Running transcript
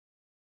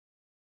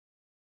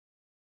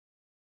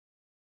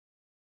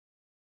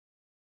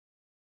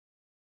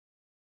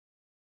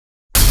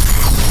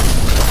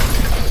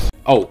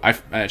Oh,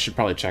 I should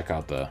probably check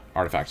out the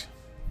artifact.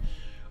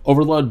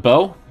 Overload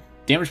bow.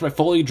 Damage by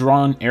fully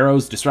drawn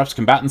arrows disrupts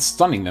combatants,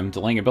 stunning them,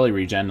 delaying ability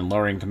regen, and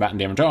lowering combatant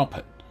damage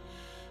output.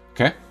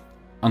 Okay.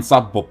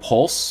 Unstoppable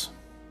pulse.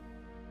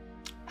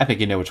 I think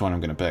you know which one I'm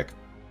going to pick.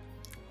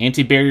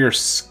 Anti-barrier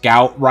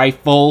scout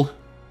rifle.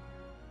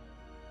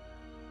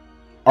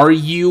 Are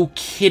you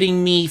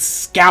kidding me?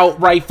 Scout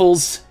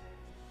rifles?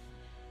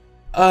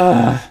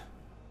 I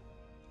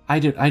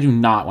do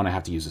not want to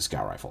have to use a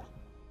scout rifle.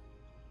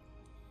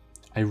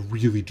 I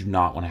really do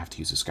not want to have to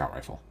use a scout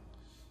rifle.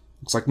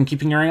 Looks like I'm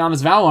keeping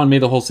Ariana's vow on me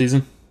the whole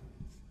season.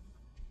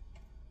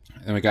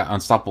 Then we got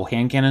Unstoppable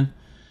Hand Cannon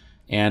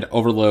and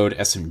Overload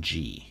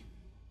SMG.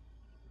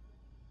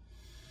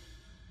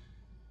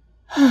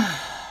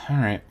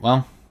 Alright,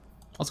 well,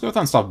 let's go with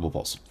Unstoppable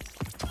Pulse.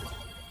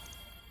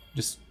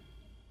 Just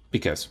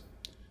because.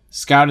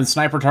 Scout and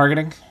Sniper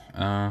targeting.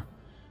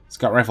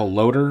 Scout Rifle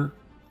Loader.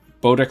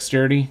 Bow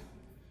Dexterity.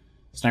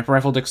 Sniper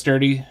Rifle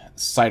Dexterity.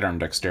 Sidearm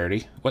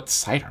Dexterity. What's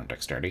Sidearm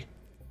Dexterity?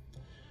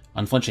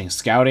 Unflinching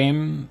Scout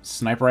Aim.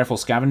 Sniper Rifle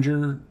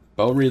Scavenger.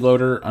 Bow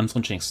Reloader.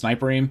 Unflinching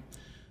Sniper Aim.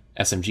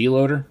 SMG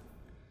Loader.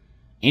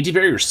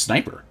 Anti-Barrier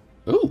Sniper.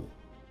 Ooh.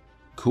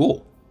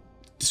 Cool.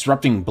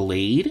 Disrupting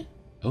Blade.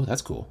 Oh,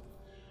 that's cool.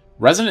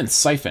 Resonant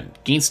Siphon.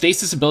 Gain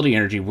stasis ability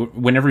energy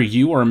whenever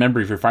you or a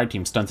member of your fire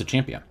team stuns a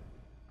champion.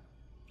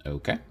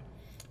 Okay.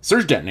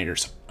 Surge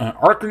Detonators.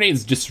 Arc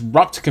Grenades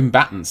disrupt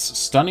combatants,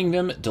 stunning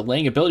them,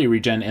 delaying ability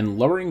regen, and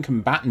lowering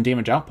combatant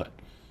damage output.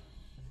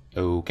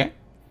 Okay.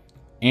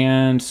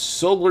 And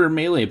Solar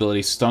Melee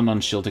ability stun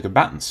unshielded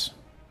combatants.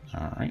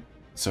 Alright.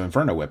 So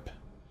Inferno Whip.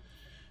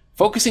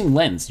 Focusing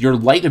Lens. Your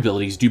light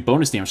abilities do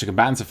bonus damage to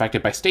combatants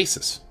affected by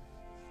stasis.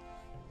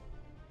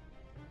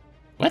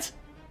 What?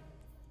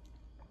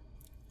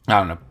 I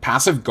don't know.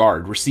 Passive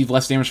Guard. Receive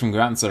less damage from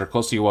combatants that are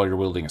close to you while you're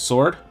wielding a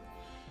sword.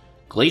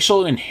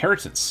 Glacial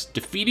Inheritance.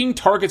 Defeating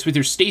targets with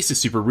your stasis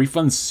super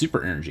refunds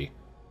super energy.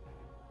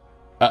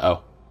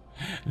 Uh-oh.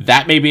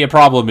 That may be a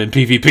problem in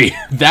PvP.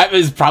 That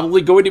is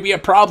probably going to be a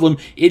problem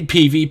in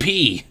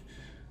PvP.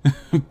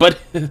 But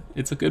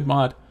it's a good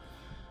mod.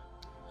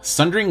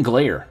 Sundering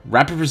Glare.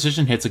 Rapid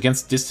precision hits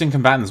against distant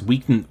combatants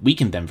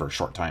weaken them for a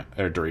short time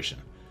or duration.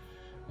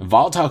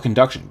 Volatile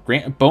Conduction.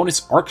 Grant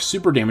bonus arc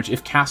super damage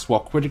if cast while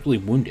critically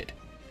wounded.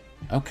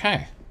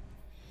 Okay.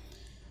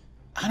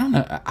 I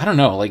don't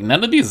know. Like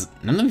none of these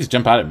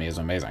jump out at me as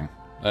amazing.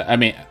 I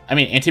mean,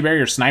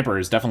 anti-barrier sniper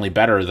is definitely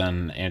better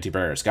than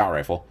anti-barrier scout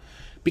rifle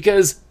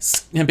because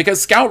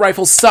scout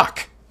rifles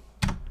suck.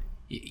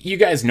 You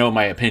guys know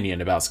my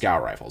opinion about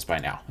scout rifles by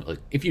now. Like,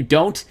 if you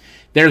don't,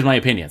 there's my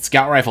opinion.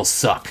 Scout rifles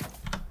suck.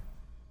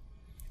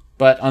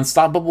 But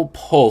Unstoppable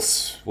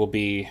Pulse will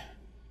be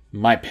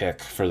my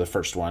pick for the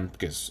first one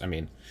because I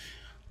mean,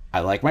 I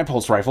like my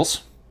pulse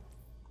rifles.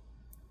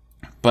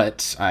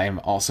 But I'm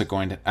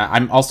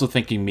also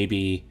thinking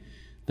maybe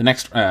the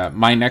next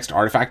my next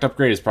artifact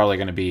upgrade is probably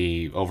going to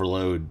be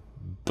Overload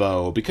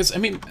Bow because I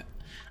mean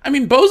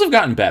bows have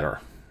gotten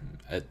better.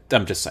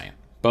 I'm just saying,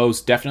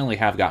 bows definitely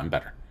have gotten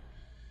better.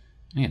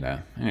 I need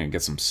to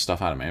get some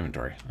stuff out of my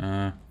inventory.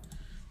 I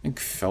think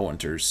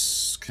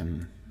Fellwinters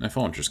can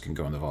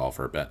go in the vault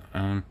for a bit.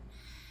 I'm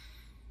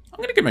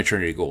gonna get my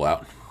Trinity Ghoul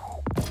out,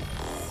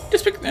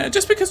 just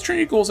because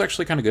Trinity Ghoul is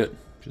actually kind of good.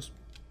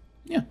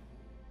 Yeah.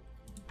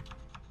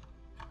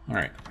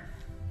 Alright.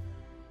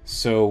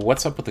 So,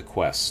 what's up with the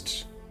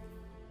quest?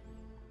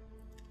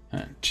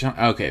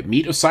 Okay,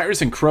 meet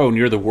Osiris and Crow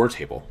near the war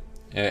table.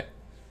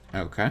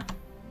 Okay.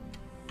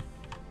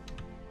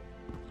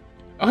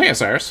 Oh, hey,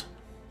 Osiris.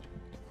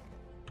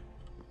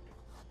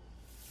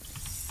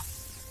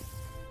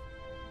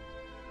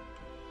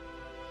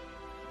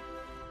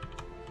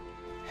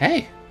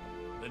 Hey.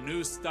 The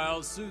new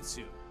style suits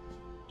you.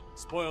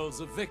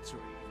 Spoils of victory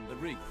in the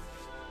wreath.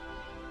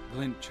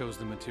 Glint chose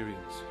the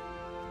materials.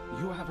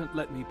 You haven't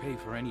let me pay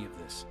for any of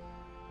this.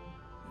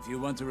 If you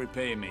want to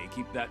repay me,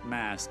 keep that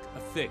mask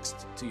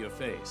affixed to your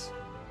face.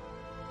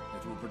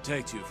 It will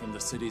protect you from the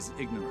city's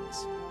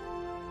ignorance.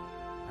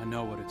 I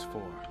know what it's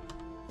for.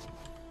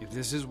 If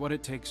this is what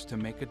it takes to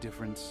make a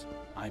difference,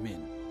 I'm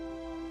in.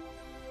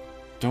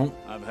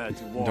 I've had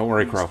to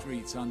walk the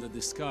streets under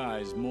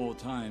disguise more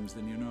times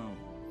than you know.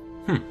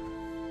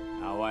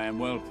 Now I am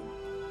welcome.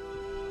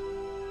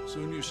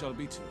 Soon you shall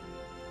be too.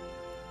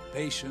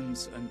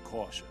 Patience and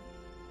caution.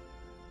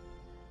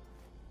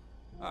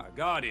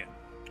 Guardian.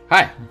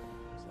 Hi.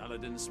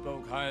 Saladin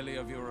spoke highly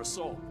of your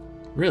assault.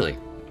 Really?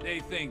 They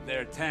think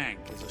their tank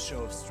is a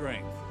show of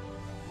strength,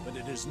 but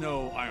it is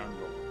no iron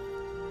roll.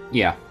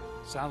 Yeah.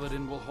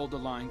 Saladin will hold the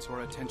line so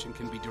our attention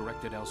can be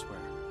directed elsewhere.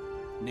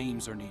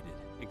 Names are needed.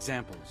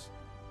 Examples.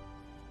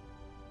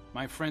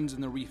 My friends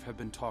in the Reef have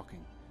been talking.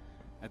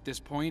 At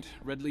this point,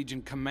 Red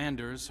Legion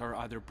commanders are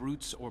either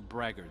brutes or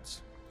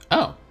braggarts.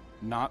 Oh.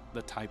 Not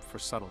the type for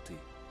subtlety.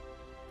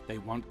 They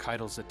want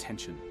Keidel's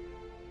attention.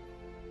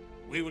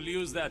 We will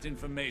use that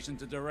information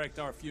to direct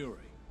our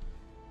fury.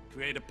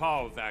 Create a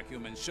power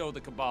vacuum and show the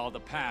Cabal the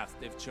path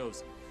they've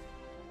chosen.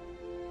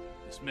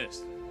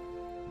 Dismissed.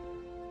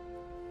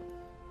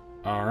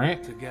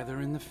 Alright.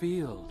 Together in the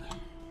field.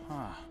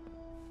 Huh.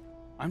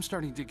 I'm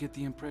starting to get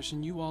the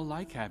impression you all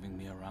like having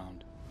me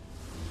around.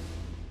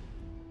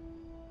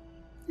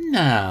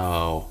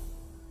 No.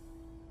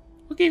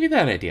 What gave you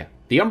that idea?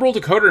 The Umbral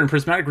Decoder and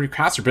Prismatic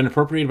Recast have been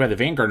appropriated by the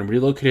Vanguard and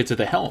relocated to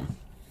the Helm.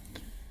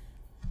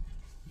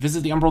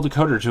 Visit the Umbral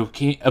Decoder to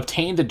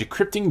obtain the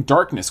Decrypting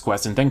Darkness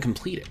quest and then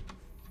complete it.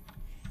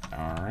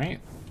 Alright.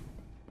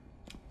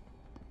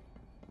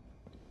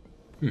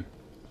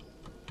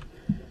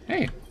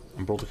 Hey,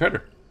 Umbral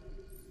Decoder.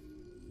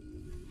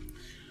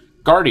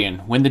 Guardian,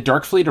 when the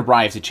Dark Fleet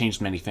arrived, it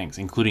changed many things,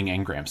 including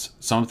engrams.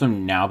 Some of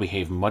them now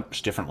behave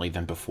much differently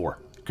than before.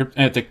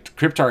 The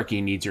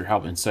Cryptarchy needs your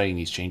help in studying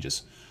these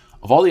changes.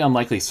 Of all the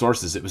unlikely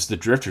sources, it was the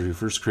Drifter who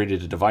first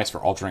created a device for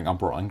altering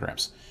Umbral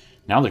engrams.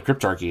 Now the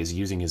Cryptarchy is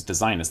using his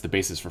design as the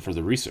basis for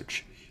further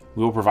research.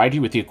 We will provide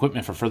you with the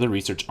equipment for further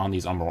research on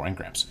these Umbral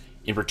engrams.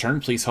 In return,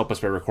 please help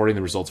us by recording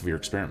the results of your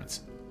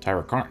experiments.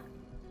 Tyra Karn.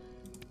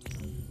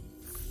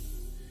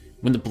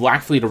 When the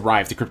Black Fleet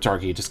arrived, the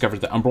Cryptarchy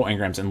discovered that Umbral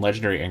engrams and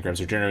legendary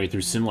engrams are generated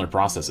through similar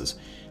processes.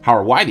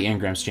 However, why the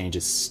engrams change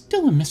is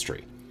still a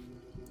mystery.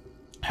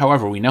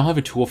 However, we now have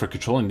a tool for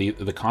controlling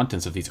the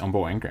contents of these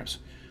Umbral engrams.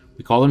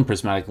 We call them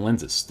prismatic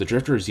lenses. The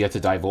Drifter is yet to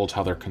divulge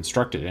how they're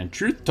constructed, and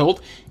truth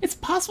told, it's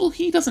possible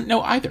he doesn't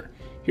know either.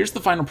 Here's the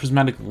final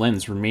prismatic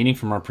lens remaining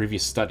from our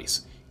previous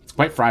studies. It's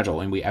quite fragile,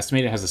 and we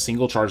estimate it has a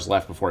single charge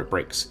left before it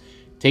breaks.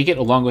 Take it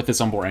along with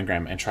this Umbral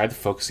engram and try the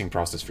focusing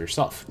process for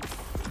yourself.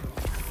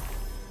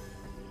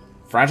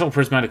 Fragile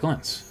prismatic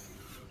lens.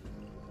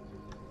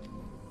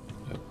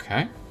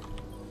 Okay.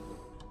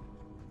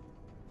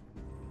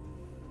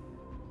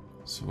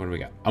 So what do we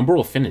got? Umbral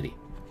affinity.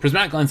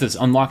 Prismatic lenses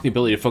unlock the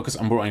ability to focus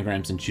Umbral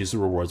engrams and choose the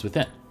rewards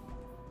within.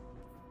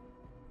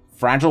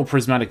 Fragile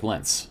prismatic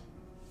lens.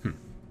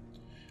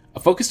 A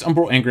focused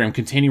Umbral engram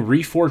containing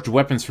reforged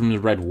weapons from the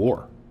Red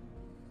War.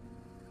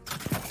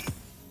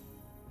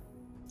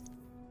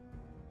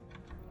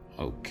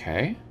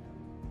 Okay.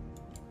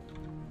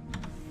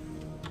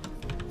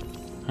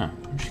 Huh.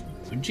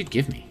 What did you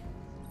give me?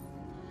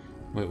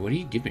 Wait, what do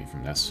you give me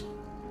from this?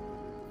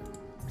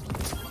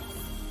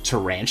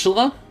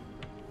 Tarantula?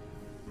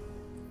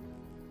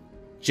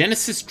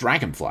 Genesis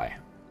Dragonfly.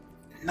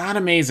 Not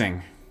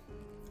amazing.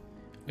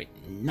 Wait,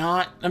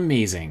 not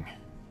amazing.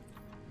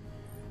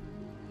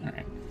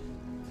 Alright.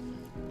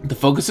 The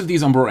focus of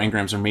these Umbral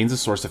engrams remains a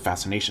source of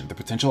fascination. The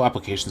potential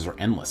applications are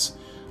endless.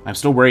 I'm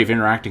still wary of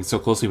interacting so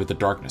closely with the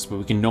darkness, but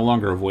we can no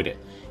longer avoid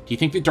it. Do you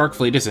think the Dark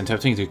Fleet is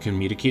attempting to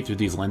communicate through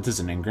these lenses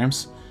and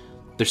engrams?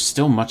 There's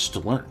still much to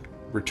learn.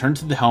 Return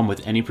to the helm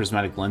with any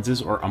prismatic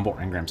lenses or Umbral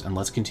engrams, and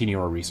let's continue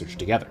our research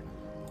together.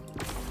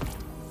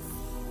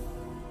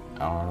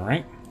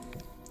 Alright.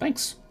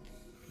 Thanks.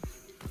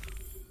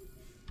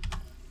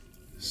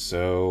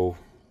 So,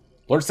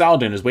 Lord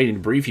Saladin is waiting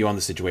to brief you on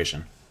the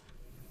situation.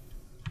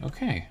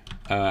 Okay.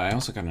 I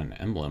also got an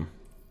emblem.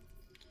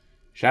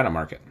 Shadow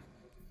Market.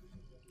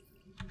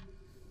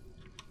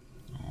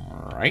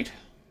 Alright.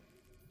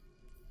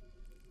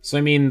 So,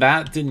 I mean,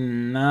 that did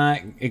not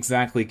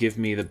exactly give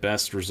me the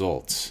best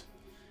results.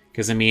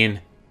 Because, I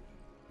mean,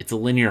 it's a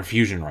linear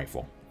fusion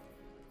rifle.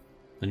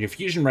 Linear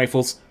fusion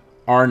rifles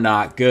are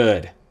not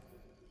good.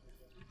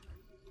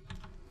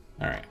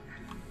 Alright.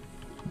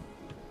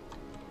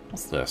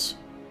 What's this?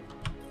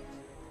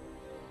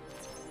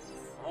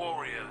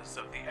 Warriors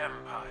of the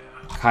Empire.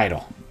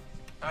 Kydal.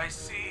 I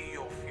see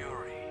your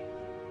fury.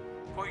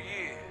 For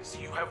years,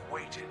 you have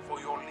waited for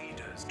your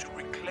leaders to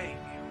reclaim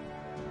you.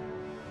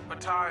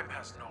 But time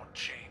has not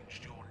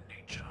changed your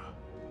nature.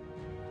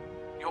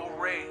 Your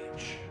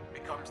rage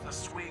becomes the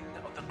swing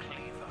of the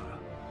cleaver,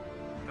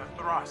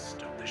 the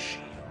thrust of the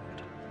shield,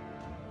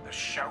 the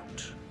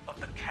shout of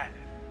the cannon.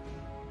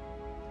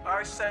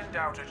 I send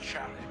out a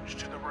challenge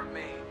to the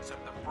remains of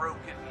the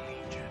Broken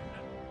Legion.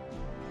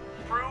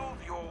 Prove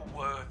your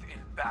worth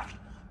in battle.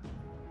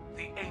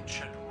 The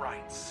ancient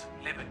rites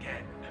live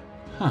again.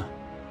 Huh.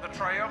 The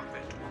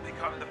triumphant will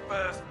become the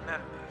first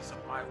members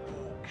of my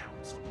war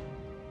council.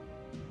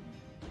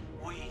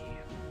 We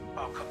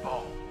are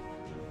Cabal.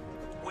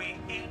 We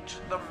eat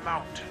the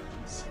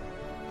mountains.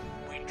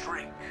 We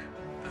drink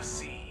the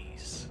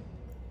seas.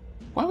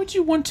 Why would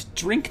you want to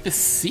drink the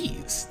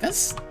seas?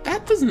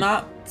 That does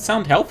not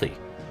sound healthy.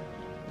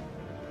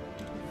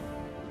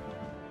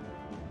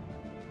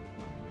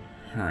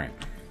 Alright.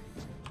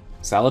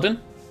 Saladin?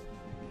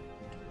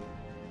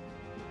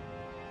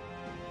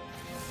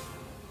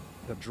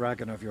 The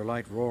dragon of your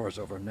light roars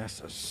over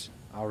Nessus.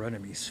 Our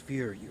enemies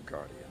fear you,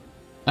 Guardian.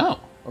 Oh,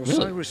 really?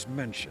 Osiris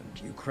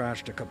mentioned you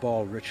crashed a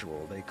Cabal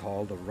ritual they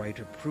call the Rite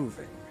of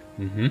Proving.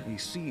 He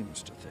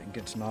seems to think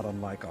it's not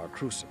unlike our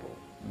Crucible,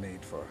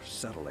 made for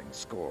settling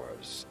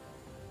scores.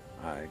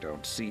 I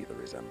don't see the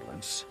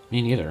resemblance.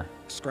 Me neither.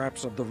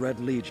 Scraps of the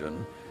Red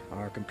Legion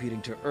are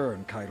competing to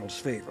earn Kydal's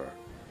favor.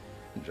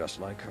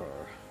 Just like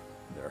her,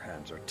 their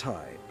hands are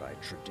tied by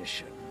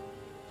tradition.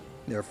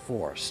 They're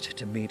forced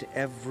to meet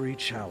every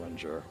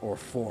challenger or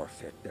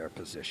forfeit their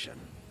position.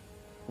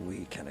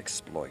 We can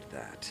exploit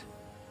that.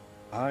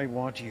 I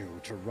want you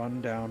to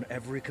run down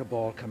every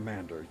Cabal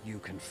commander you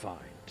can find.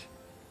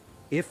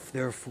 If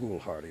they're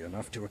foolhardy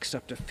enough to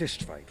accept a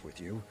fistfight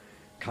with you,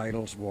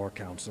 Keidel's War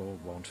Council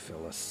won't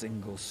fill a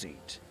single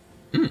seat.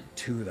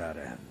 To that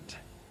end,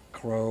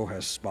 Crow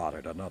has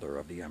spotted another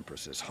of the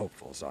Empress's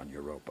hopefuls on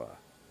Europa.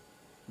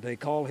 They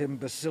call him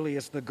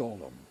Basilius the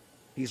Golem.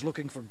 He's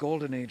looking for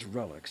Golden Age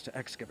relics to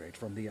excavate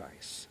from the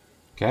ice.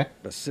 Okay.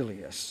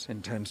 Basilius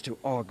intends to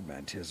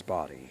augment his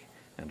body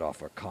and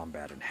offer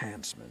combat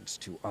enhancements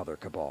to other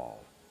Cabal.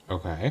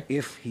 Okay.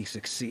 If he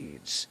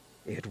succeeds,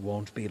 it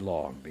won't be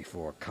long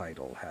before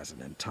Keidel has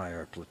an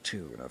entire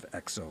platoon of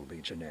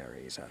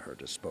exo-legionaries at her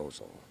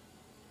disposal.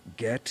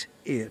 Get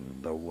in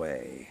the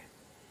way.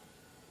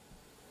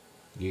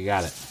 You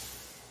got it.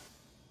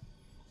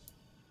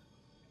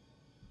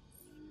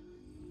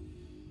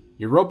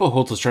 Europa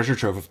holds a treasure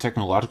trove of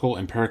technological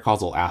and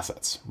paracausal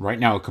assets. Right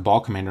now, a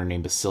Cabal commander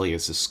named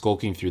Basilius is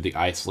skulking through the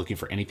ice looking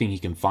for anything he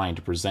can find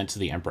to present to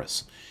the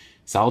Empress.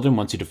 Saladin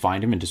wants you to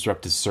find him and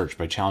disrupt his search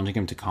by challenging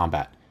him to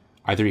combat.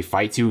 Either he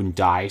fights you and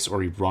dies,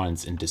 or he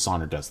runs and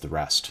Dishonor does the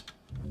rest.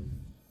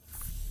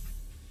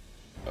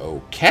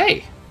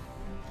 Okay.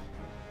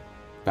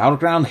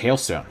 Battleground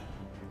Hailstone.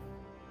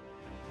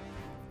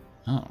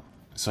 Oh,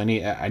 so I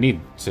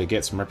need to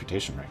get some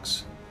reputation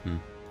ranks.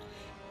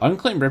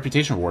 Unclaimed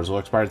reputation awards will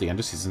expire at the end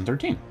of Season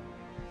 13.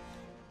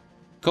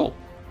 Cool.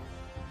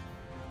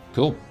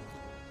 Cool.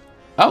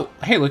 Oh,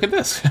 hey, look at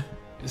this.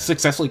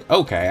 Successfully...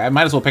 Okay, I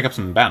might as well pick up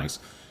some bounties.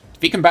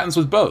 Defeat combatants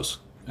with bows.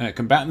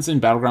 Combatants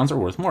in battlegrounds are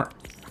worth more.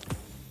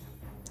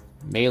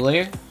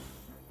 Melee.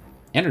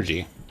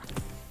 Energy.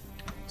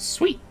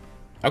 Sweet.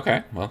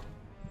 Okay, well.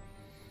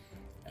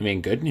 I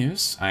mean, good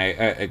news.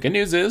 Good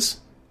news is,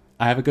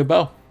 I have a good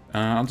bow.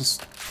 I'm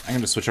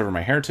gonna switch over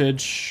my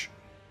heritage.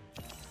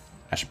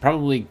 I should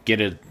probably get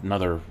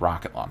another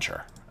rocket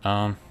launcher.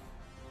 I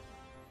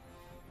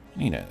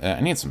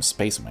need some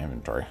space in my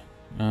inventory.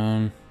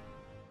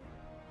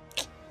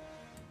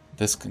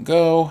 This can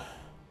go.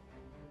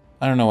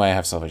 I don't know why I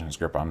have Salvation's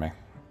Grip on me.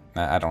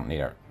 I don't need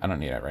it. I don't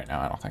need it right now,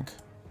 I don't think.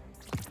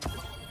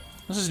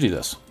 Let's just do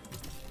this.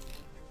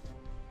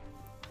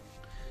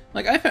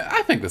 Like,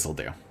 I think this will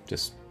do.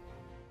 Just...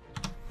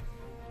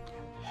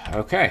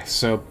 Okay,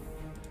 so...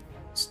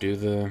 Let's do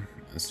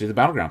the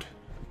Battleground.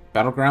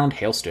 Battleground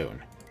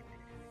Hailstone.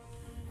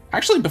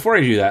 Actually, before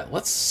I do that,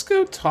 let's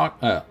go talk...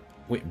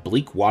 wait,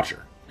 Bleak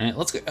Watcher. And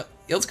let's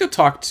go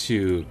talk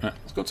to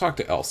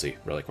Elsie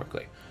really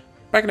quickly.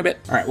 Back in a bit.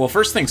 All right. Well,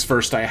 first things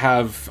first. I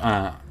have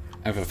a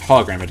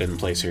hologram I didn't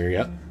place here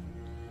yet.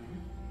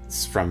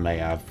 It's from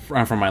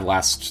my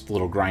last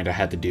little grind I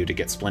had to do to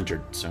get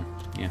splintered. So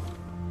yeah.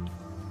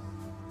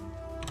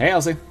 Hey,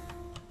 Elsie.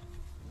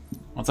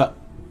 What's up?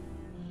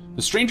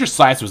 The stranger's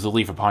size was the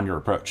leaf upon your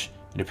approach.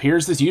 It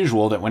appears as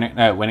usual that when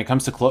it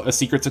comes to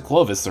secrets of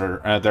Clovis, there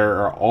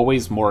are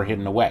always more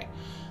hidden away.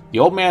 The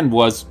old man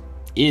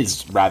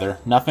is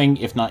nothing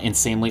if not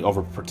insanely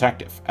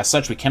overprotective. As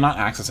such, we cannot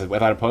access it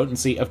without a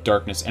potency of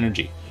darkness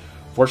energy.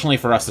 Fortunately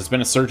for us, there's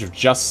been a surge of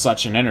just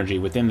such an energy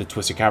within the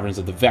twisted caverns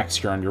of the Vex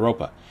here on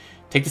Europa.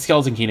 Take the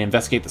skeleton key and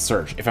investigate the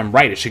surge. If I'm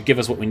right, it should give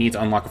us what we need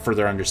to unlock a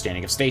further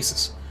understanding of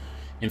stasis.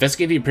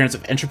 Investigate the appearance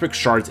of entropic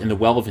shards in the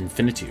Well of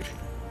Infinitude.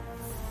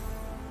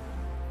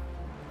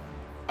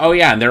 Oh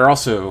yeah, and there are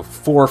also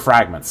 4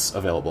 fragments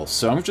available,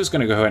 so I'm just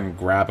going to go ahead and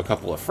grab a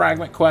couple of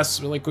fragment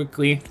quests really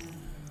quickly.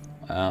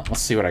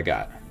 Let's see what I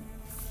got.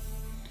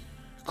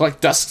 Collect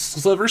dust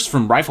slivers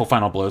from rifle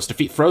final blows,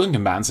 defeat frozen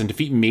combatants, and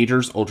defeat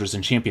majors, ultras,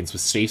 and champions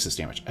with stasis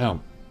damage. Oh.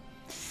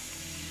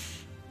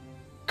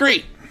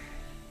 Great!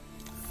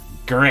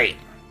 Great.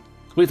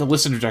 Complete the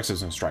list of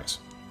objectives and strikes.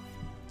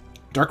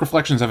 Dark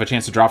Reflections have a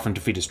chance to drop from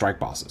defeated strike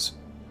bosses.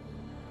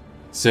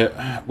 So,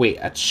 wait,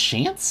 a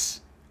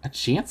chance? A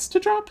chance to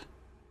drop?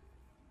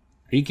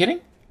 Are you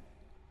kidding?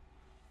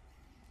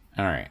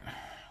 Alright.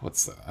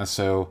 What's the...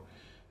 so...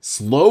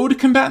 Slowed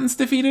combatants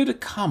defeated?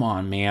 Come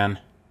on, man.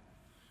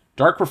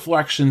 Dark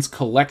Reflections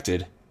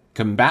collected.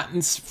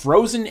 Combatants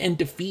frozen and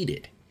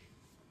defeated.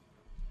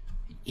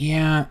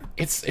 Yeah,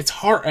 it's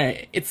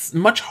hard. It's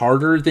much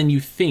harder than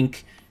you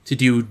think to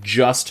do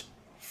just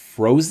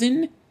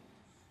frozen.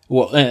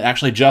 Well,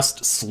 actually,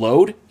 just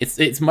slowed.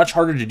 It's much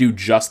harder to do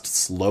just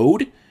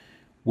slowed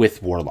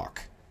with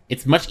Warlock.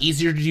 It's much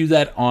easier to do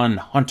that on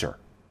Hunter.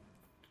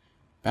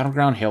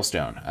 Battleground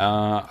Hailstone.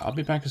 I'll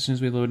be back as soon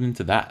as we load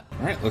into that.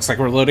 All right, looks like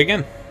we're loading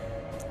in.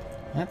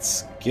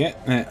 Let's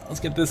get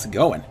this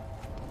going.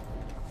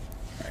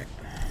 All right.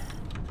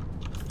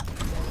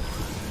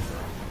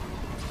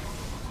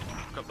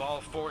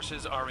 Cabal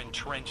forces are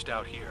entrenched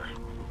out here.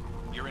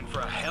 You're in for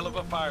a hell of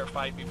a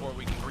firefight before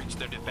we can breach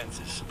their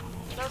defenses.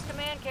 Those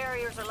command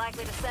carriers are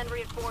likely to send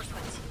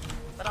reinforcements,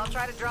 but I'll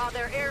try to draw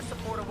their air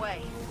support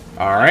away.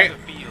 All right.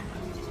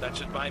 That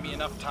should buy me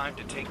enough time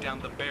to take down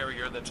the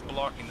barrier that's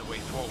blocking the way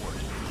forward.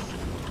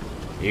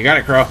 You got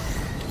it, Crow.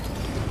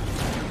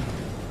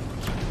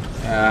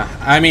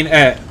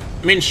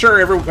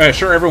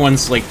 Sure,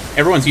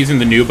 everyone's using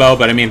the new bow,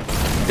 but I mean,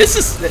 this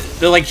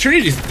is like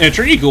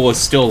Trinity Ghoul is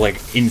still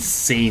like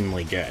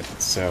insanely good.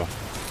 So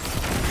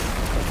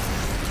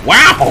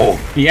Wow!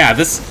 Yeah,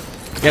 this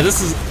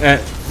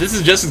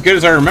is just as good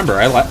as I remember.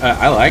 I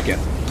like it.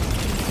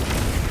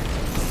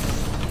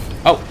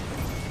 Oh,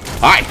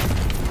 hi.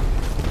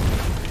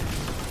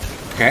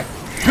 Okay.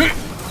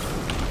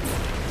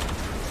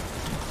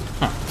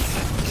 Huh.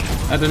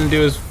 That didn't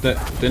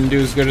do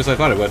as good as I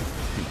thought it would.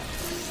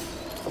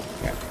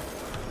 Okay.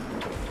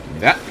 Give me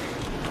that.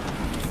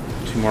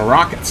 2 more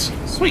rockets.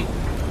 Sweet.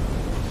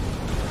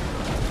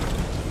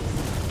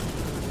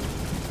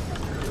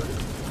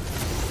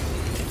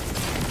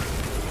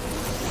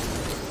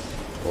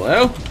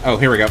 Hello? Oh,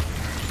 here we go.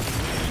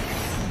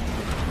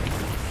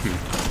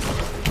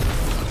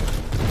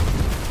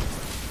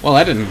 Well,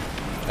 that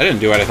didn't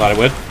do what I thought it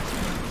would.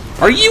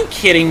 Are you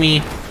kidding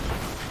me?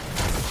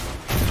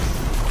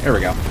 There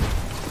we go.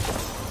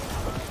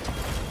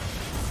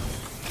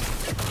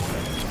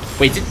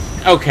 Wait,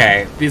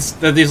 okay.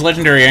 These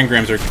legendary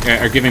engrams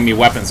are giving me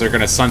weapons. They're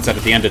gonna sunset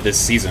at the end of this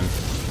season.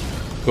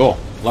 Cool.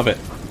 Love it.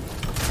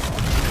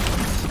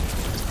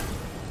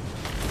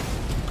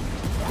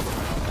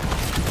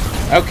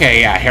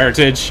 Okay, yeah,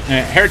 Heritage.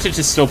 Heritage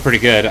is still pretty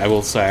good, I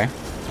will say.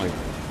 Like,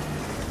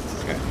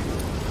 okay.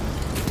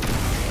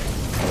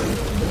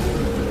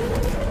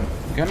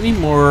 Got any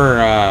more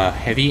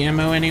heavy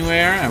ammo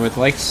anywhere? I'd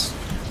like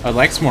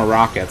some more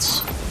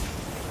rockets.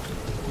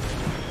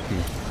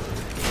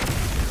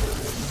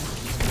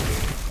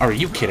 Oh, are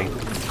you kidding,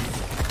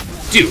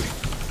 dude?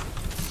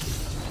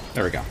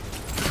 There we go.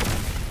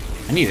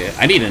 I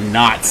need to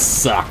not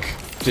suck.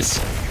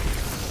 Just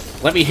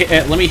let me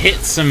hit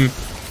some.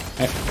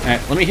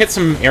 Let me hit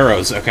some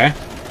arrows, okay?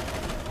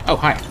 Oh,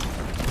 hi.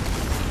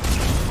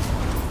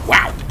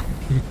 Wow.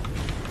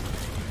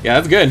 Yeah,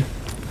 that's good.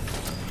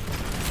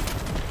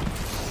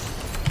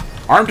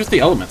 Armed with the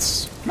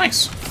elements.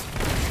 Nice.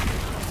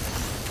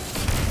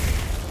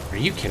 Are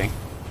you kidding?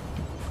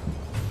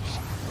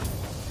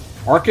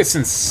 Arcus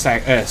and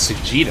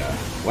Sagitta.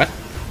 What?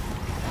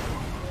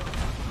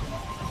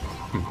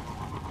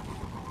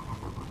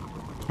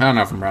 I don't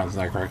know if I'm pronouncing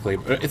that correctly,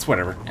 but it's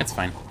whatever. It's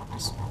fine.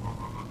 Just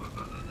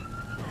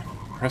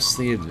press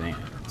the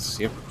advance.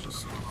 Yep,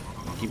 just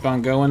keep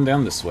on going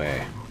down this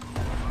way.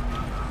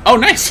 Oh,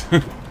 nice!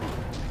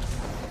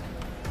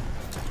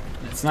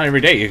 It's not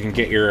every day you can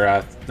get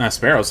your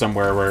sparrow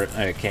somewhere where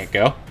it can't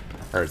go.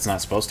 Or it's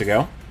not supposed to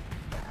go.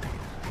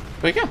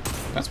 But yeah,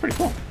 that's pretty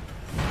cool.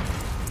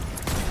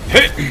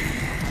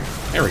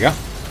 There we go.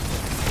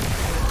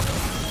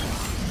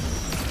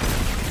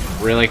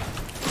 Really?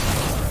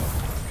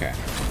 Okay.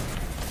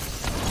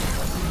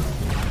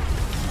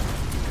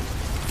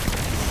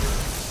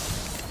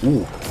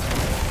 Ooh.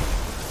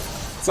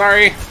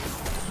 Sorry.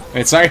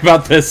 Wait, sorry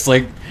about this.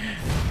 Like,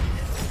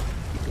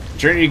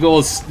 Trinity Ghoul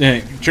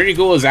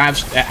is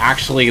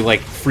actually like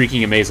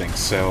freaking amazing.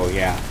 So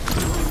yeah.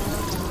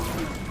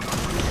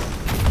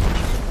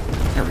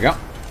 There we go.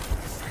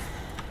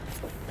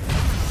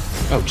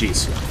 Oh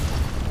jeez.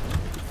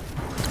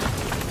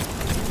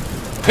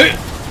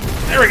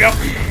 There we go.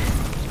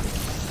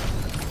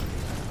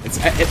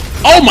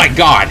 Oh my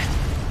god!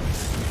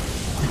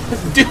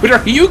 Dude,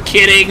 are you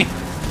kidding?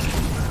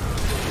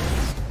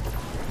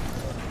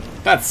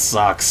 That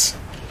sucks.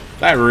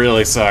 That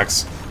really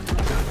sucks.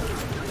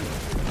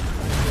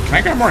 Can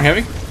I grab more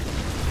heavy?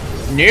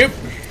 Nope.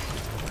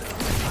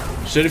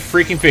 Should have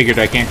freaking figured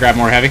I can't grab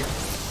more heavy.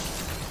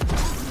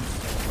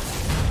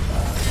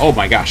 Oh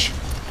my gosh.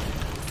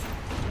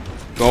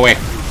 Go away.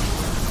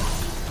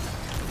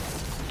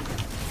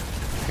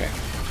 Okay.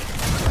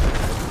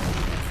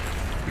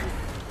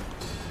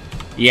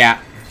 Yeah,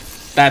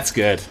 that's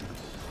good.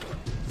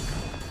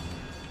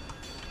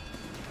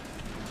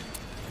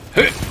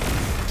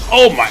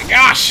 Oh my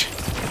gosh!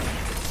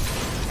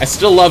 I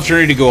still love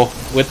Trinity Ghoul.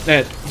 With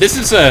that, this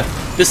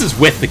is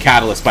with the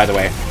catalyst, by the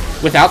way.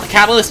 Without the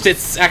catalyst,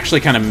 it's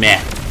actually kind of meh.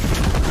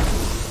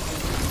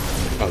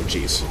 Oh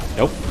jeez.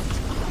 Nope.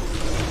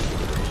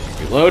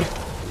 Reload.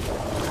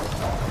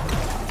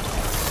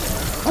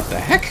 What the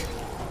heck?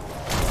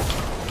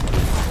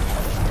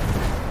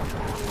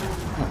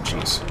 Oh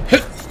jeez.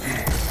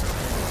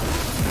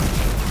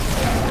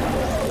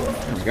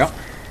 There we go.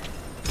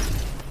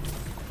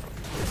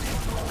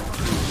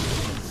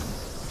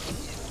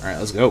 Alright,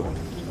 let's go.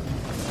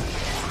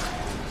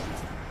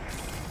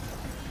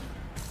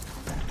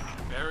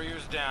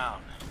 Barriers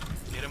down.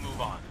 Get a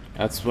move on.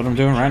 That's what I'm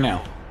doing right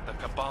now. The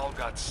Cabal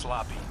got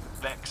sloppy.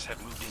 Vex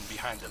have moved in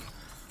behind them.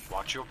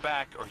 Watch your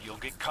back or you'll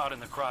get caught in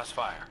the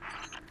crossfire.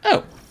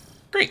 Oh,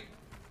 great.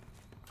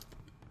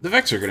 The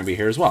Vex are going to be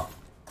here as well.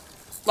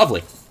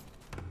 Lovely.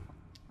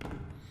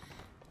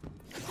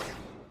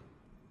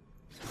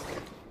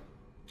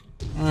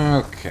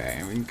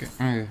 Okay, we got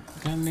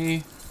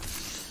any...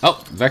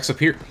 Oh, Vex up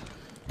here.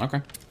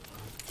 Okay.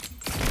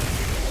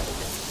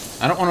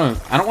 I don't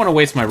want to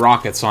waste my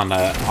rockets on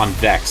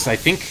Vex. I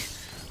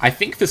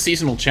think the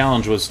seasonal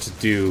challenge was to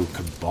do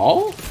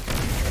Cabal.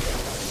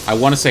 I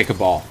want to say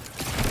Cabal. All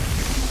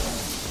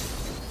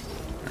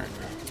right.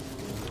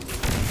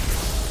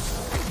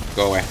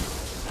 Go away.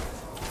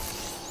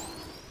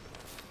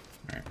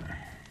 All right.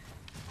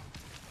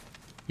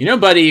 You know,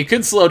 buddy, you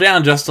could slow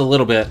down just a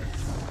little bit.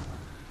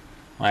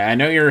 I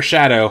know you're a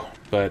shadow,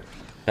 but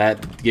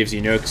that gives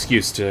you no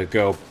excuse to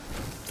go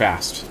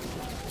fast.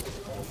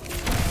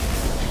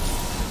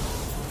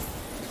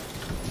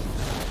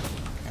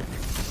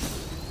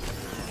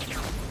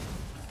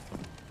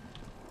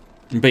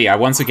 But yeah,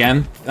 once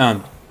again,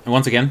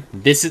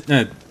 this is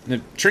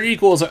Trinity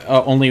Equal is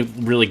only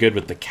really good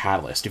with the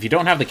catalyst. If you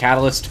don't have the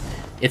catalyst,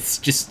 it's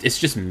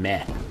just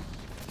meh.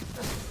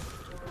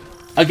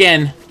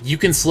 Again, you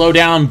can slow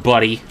down,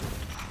 buddy.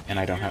 And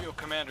I don't have. Your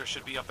commander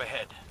should be up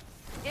ahead.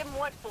 Give them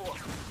what for?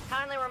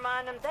 Kindly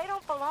remind them they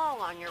don't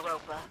belong on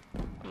Europa.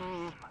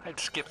 I'd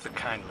skip the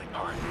kindly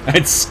part.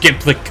 I'd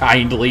skip the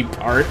kindly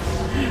part.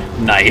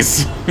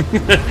 Nice.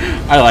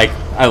 I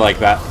like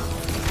that.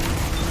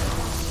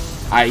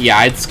 Yeah,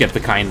 I'd skip the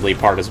kindly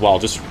part as well.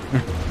 Just.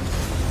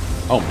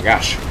 Oh my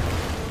gosh.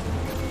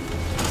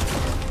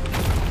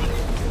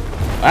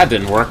 That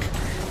didn't work.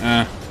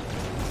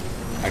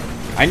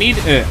 I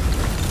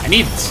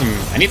need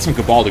some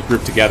Cabal to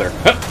group together.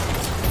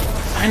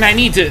 And I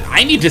need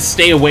to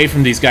stay away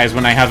from these guys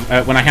when I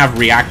have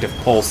reactive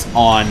pulse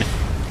on.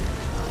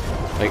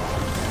 Like,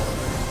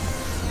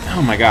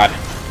 oh my god,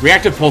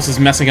 reactive pulse is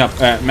messing up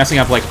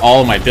like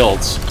all of my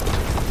builds.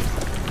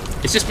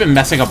 It's just been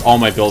messing up all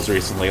my builds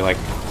recently. Like,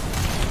 oh,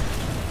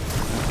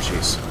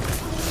 jeez.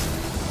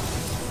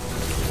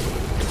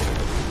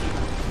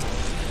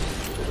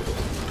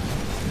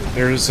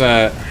 There's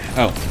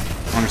oh,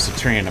 Honor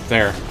Centurion up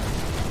there.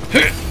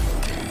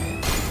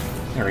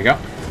 There we go.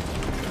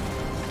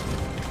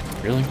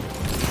 Really?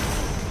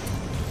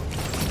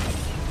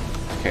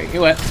 Okay,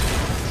 you what?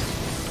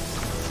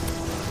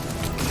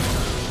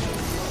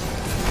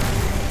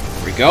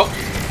 There we go.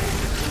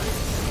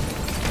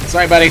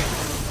 Sorry, buddy.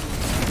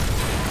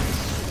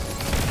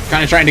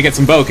 Kind of trying to get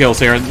some bow kills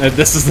here.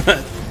 This is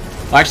the...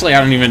 Well, actually,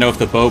 I don't even know if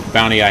the bow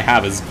bounty I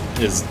have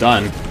is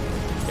done.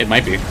 It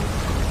might be.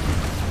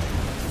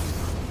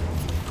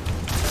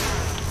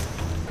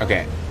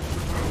 Okay.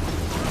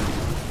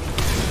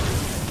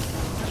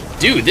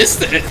 Dude, this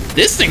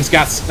thing's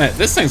got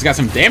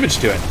some damage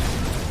to it.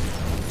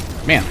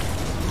 Man.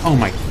 Oh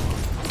my.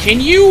 Can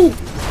you?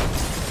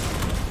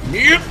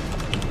 Yep.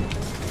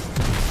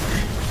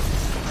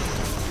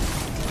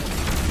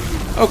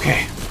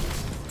 Okay.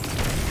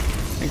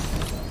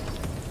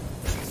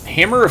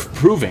 Hammer of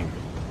Proving.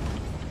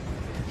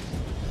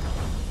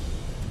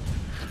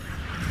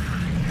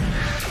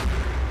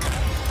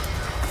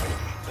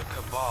 The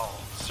Cabal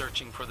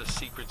searching for the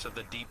secrets of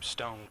the Deep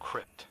Stone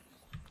Crypt.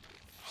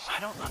 I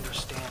don't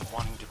understand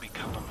wanting to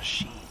become a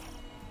machine.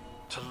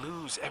 To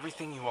lose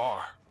everything you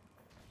are.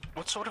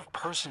 What sort of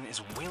person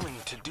is willing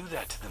to do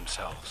that to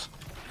themselves?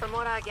 From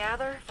what I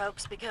gather,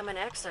 folks becoming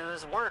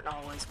exos weren't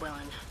always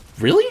willing.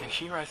 Really? And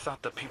here I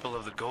thought the people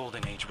of the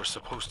Golden Age were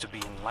supposed to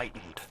be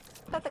enlightened.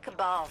 But the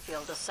Cabal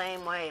feel the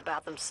same way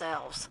about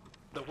themselves.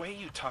 The way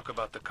you talk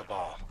about the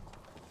Cabal,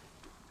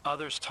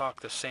 others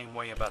talk the same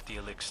way about the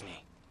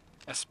Elixni,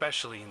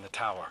 especially in the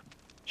Tower.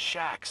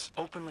 Shax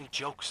openly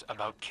jokes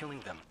about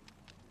killing them.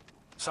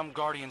 Some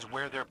Guardians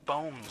wear their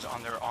bones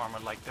on their armor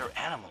like they're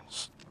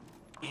animals.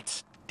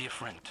 It's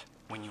different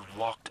when you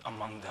walked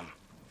among them,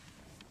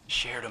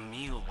 shared a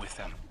meal with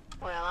them.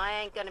 Well, I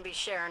ain't gonna be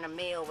sharing a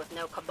meal with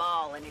no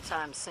Cabal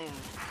anytime soon.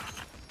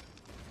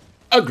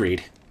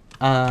 Agreed.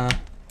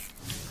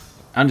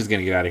 I'm just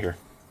gonna get out of here.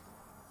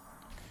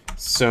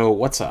 So,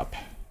 what's up?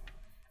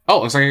 Oh,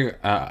 looks like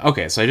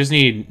okay, so I just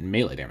need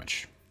melee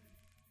damage.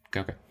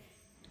 Okay.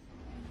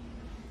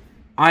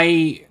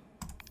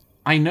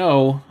 I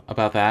know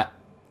about that.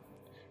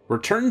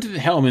 Return to the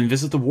helm and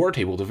visit the war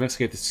table to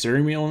investigate the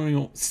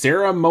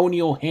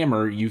ceremonial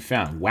hammer you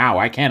found. Wow,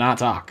 I cannot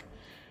talk.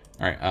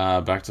 Alright,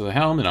 back to the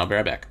helm, and I'll be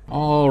right back.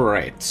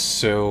 Alright,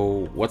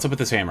 so what's up with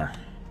this hammer?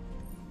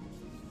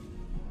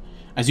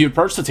 As you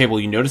approach the table,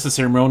 you notice the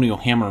ceremonial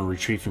hammer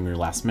retrieved from your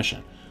last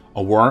mission.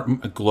 A warm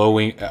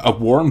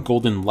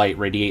golden light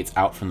radiates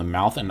out from the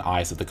mouth and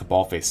eyes of the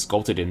Cabal face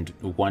sculpted into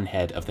one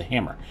head of the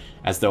hammer,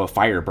 as though a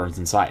fire burns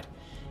inside.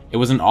 It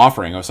was an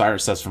offering,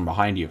 Osiris says from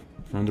behind you.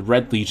 From the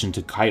Red Legion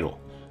to Keitel.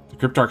 The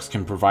Cryptarchs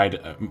can provide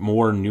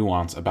more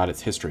nuance about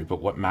its history,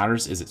 but what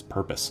matters is its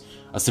purpose.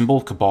 A symbol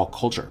of Cabal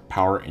culture,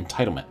 power,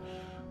 entitlement.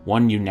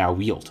 One you now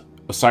wield.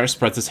 Osiris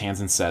spreads his hands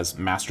and says,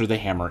 master the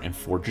hammer and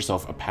forge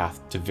yourself a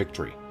path to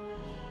victory.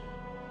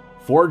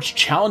 Forge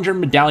Challenger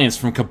medallions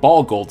from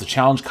Cabal Gold to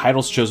challenge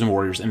Keitel's chosen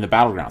warriors in the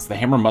battlegrounds. The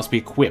hammer must be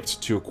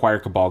equipped to acquire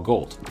Cabal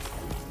Gold.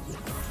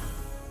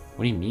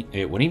 What do you mean?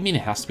 What do you mean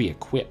it has to be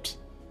equipped?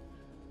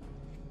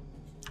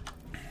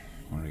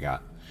 What do we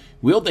got?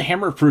 Wield the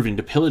Hammer of Proving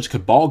to pillage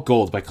Cabal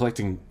Gold by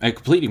completing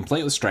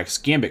Platelet Strikes,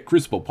 Gambit,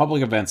 Crucible,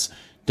 Public Events,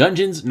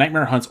 Dungeons,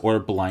 Nightmare Hunts, or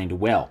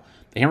Blind Well.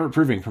 The Hammer of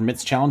Proving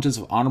permits challenges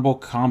of honorable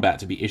combat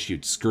to be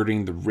issued,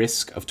 skirting the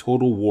risk of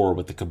total war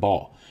with the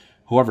Cabal.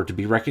 However, to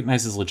be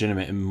recognized as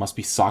legitimate, it must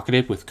be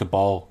socketed with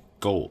Cabal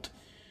Gold.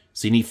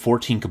 So you need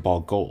 14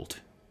 Cabal Gold.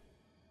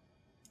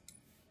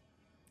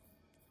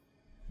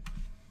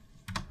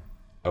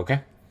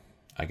 Okay,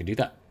 I can do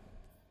that.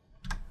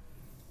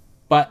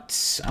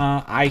 But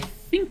I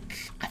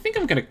think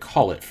I'm gonna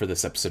call it for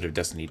this episode of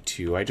Destiny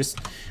 2. I just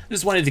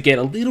wanted to get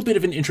a little bit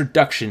of an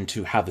introduction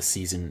to how the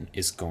season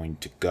is going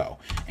to go.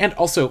 And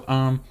also,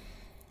 can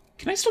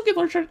I still get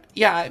alert charges?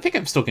 Yeah, I think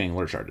I'm still getting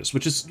alert charges,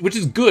 which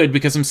is good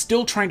because I'm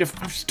still trying to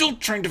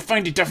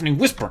find a deafening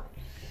whisper.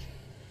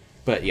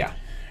 But yeah.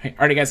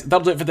 Alrighty guys,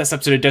 that'll do it for this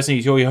episode of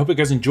Destiny 2. I hope you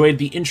guys enjoyed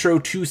the intro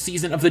to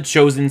Season of the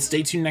Chosen.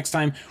 Stay tuned next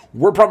time.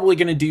 We're probably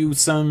gonna do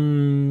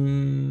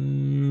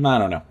some... I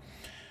don't know.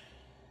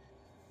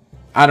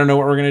 I don't know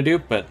what we're going to do,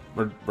 but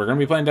we're going to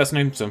be playing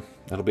Destiny, so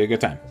that'll be a good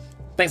time.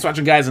 Thanks for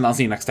watching, guys, and I'll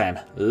see you next time.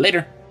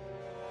 Later!